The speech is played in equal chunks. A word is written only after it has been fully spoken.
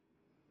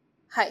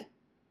Hi,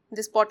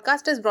 this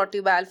podcast is brought to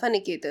you by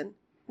alphaniketan,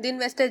 the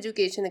Investor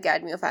Education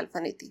Academy of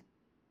Alphaneti.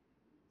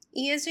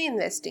 ESG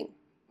Investing.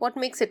 What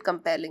makes it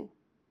compelling?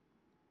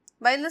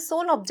 While the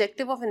sole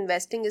objective of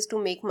investing is to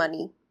make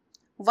money,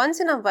 once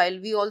in a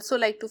while we also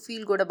like to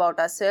feel good about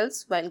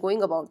ourselves while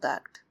going about the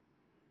act.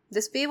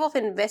 This wave of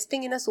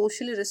investing in a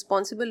socially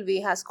responsible way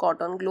has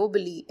caught on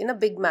globally in a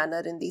big manner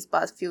in these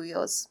past few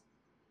years.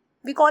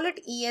 We call it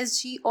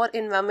ESG or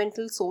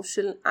Environmental,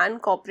 Social and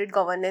Corporate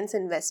Governance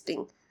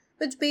Investing,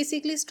 which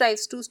basically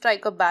strives to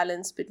strike a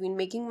balance between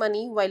making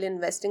money while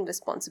investing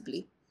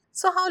responsibly.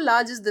 So, how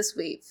large is this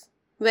wave?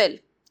 Well,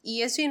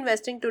 ESG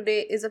investing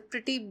today is a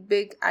pretty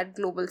big at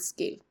global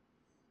scale,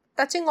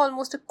 touching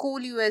almost a cool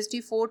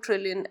USD 4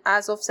 trillion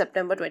as of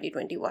September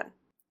 2021.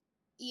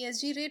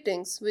 ESG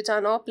ratings, which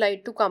are now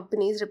applied to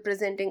companies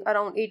representing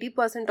around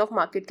 80% of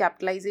market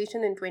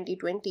capitalization in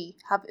 2020,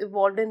 have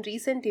evolved in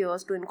recent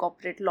years to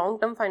incorporate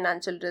long-term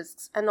financial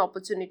risks and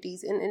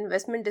opportunities in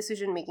investment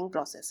decision-making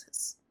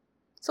processes.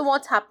 So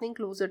what's happening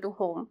closer to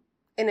home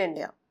in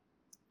India?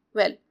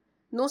 Well,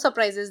 no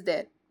surprises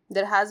there.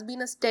 There has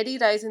been a steady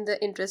rise in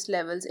the interest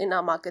levels in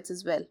our markets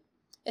as well,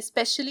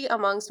 especially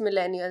amongst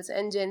millennials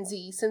and Gen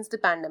Z since the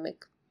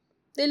pandemic.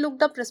 They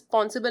looked up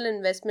responsible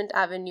investment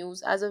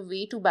avenues as a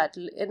way to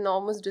battle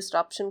enormous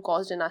disruption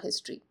caused in our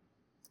history.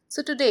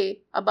 So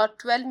today, about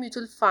 12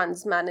 mutual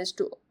funds manage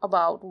to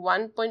about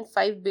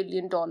 $1.5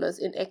 billion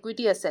in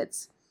equity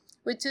assets,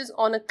 which is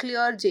on a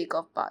clear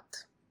J-curve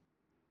path.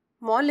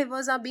 More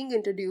levers are being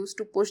introduced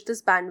to push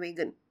this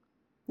bandwagon.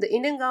 The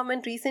Indian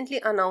government recently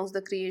announced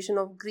the creation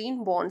of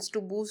green bonds to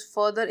boost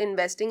further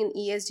investing in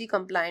ESG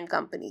compliant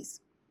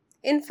companies.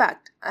 In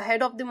fact,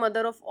 ahead of the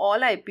mother of all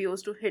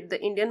IPOs to hit the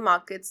Indian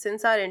market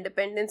since our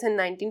independence in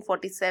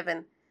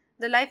 1947,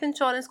 the Life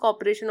Insurance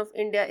Corporation of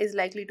India is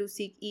likely to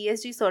seek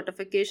ESG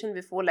certification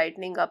before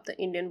lightening up the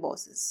Indian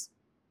bosses.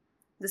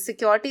 The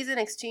Securities and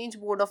Exchange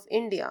Board of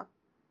India,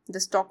 the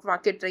stock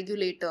market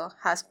regulator,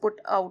 has put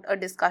out a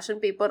discussion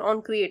paper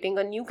on creating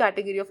a new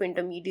category of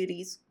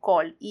intermediaries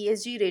called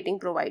ESG rating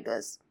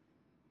providers.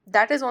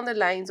 That is on the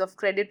lines of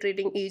credit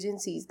rating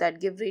agencies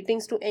that give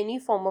ratings to any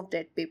form of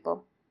debt paper.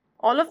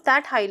 All of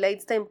that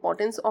highlights the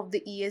importance of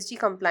the ESG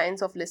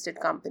compliance of listed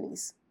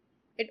companies.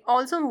 It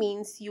also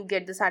means you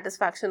get the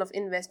satisfaction of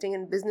investing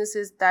in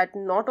businesses that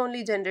not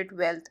only generate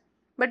wealth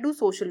but do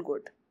social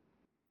good.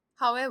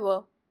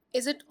 However,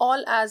 is it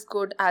all as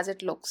good as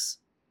it looks?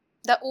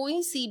 The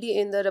OECD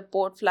in the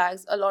report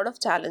flags a lot of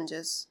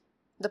challenges.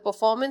 The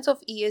performance of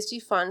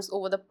ESG funds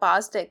over the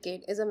past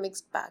decade is a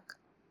mixed bag.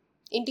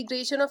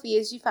 Integration of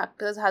ESG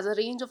factors has a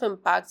range of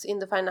impacts in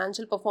the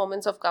financial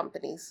performance of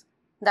companies.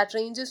 That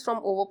ranges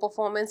from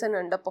overperformance and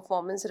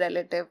underperformance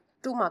relative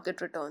to market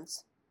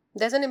returns.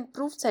 There's an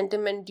improved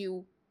sentiment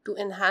due to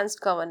enhanced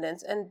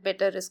governance and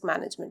better risk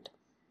management.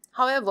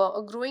 However,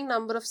 a growing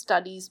number of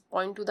studies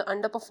point to the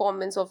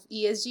underperformance of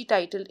ESG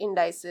titled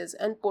indices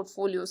and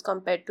portfolios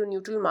compared to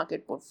neutral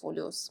market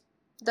portfolios.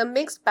 The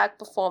mixed bag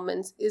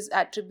performance is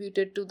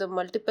attributed to the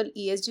multiple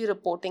ESG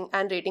reporting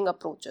and rating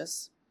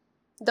approaches.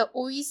 The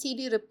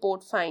OECD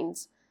report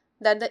finds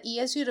that the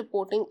ESG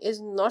reporting is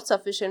not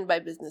sufficient by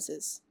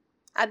businesses.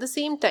 At the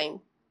same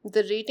time,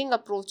 the rating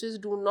approaches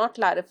do not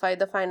clarify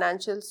the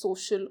financial,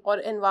 social, or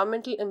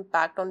environmental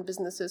impact on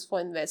businesses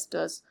for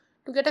investors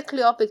to get a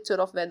clear picture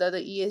of whether the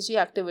ESG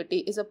activity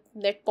is a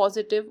net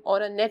positive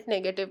or a net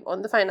negative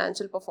on the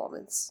financial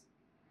performance.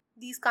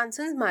 These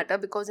concerns matter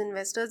because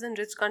investors in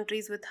rich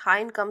countries with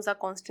high incomes are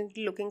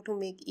constantly looking to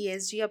make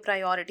ESG a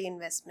priority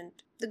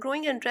investment. The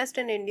growing interest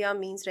in India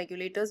means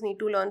regulators need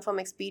to learn from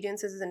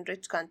experiences in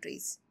rich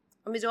countries.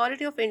 A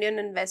majority of Indian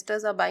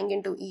investors are buying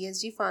into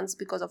ESG funds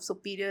because of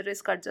superior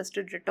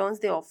risk-adjusted returns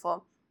they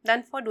offer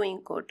than for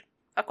doing good,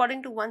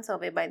 according to one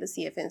survey by the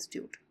CF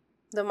Institute.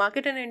 The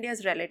market in India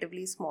is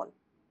relatively small.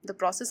 The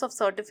process of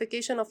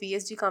certification of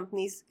ESG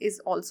companies is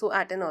also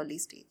at an early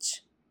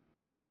stage.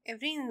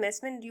 Every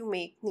investment you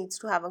make needs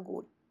to have a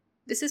goal.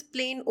 This is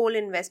plain old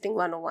investing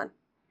 101.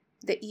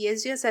 The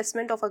ESG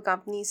assessment of a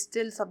company is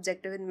still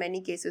subjective in many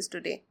cases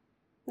today.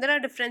 There are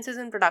differences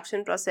in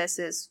production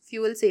processes,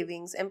 fuel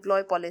savings,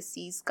 employee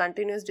policies,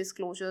 continuous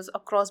disclosures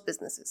across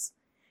businesses.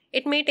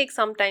 It may take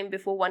some time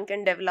before one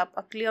can develop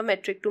a clear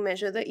metric to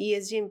measure the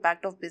ESG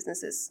impact of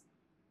businesses.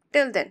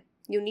 Till then,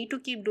 you need to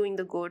keep doing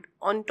the good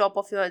on top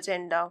of your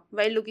agenda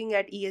while looking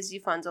at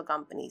ESG funds or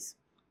companies.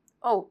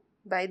 Oh,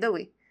 by the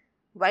way,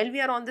 while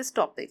we are on this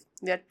topic,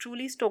 we are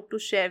truly stoked to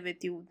share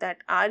with you that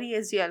our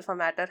ESG Alpha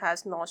Matter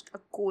has notched a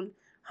cool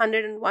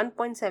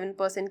 101.7%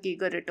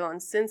 CAGR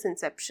returns since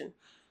inception.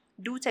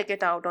 Do check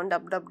it out on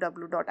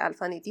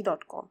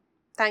www.alphaneti.com.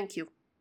 Thank you.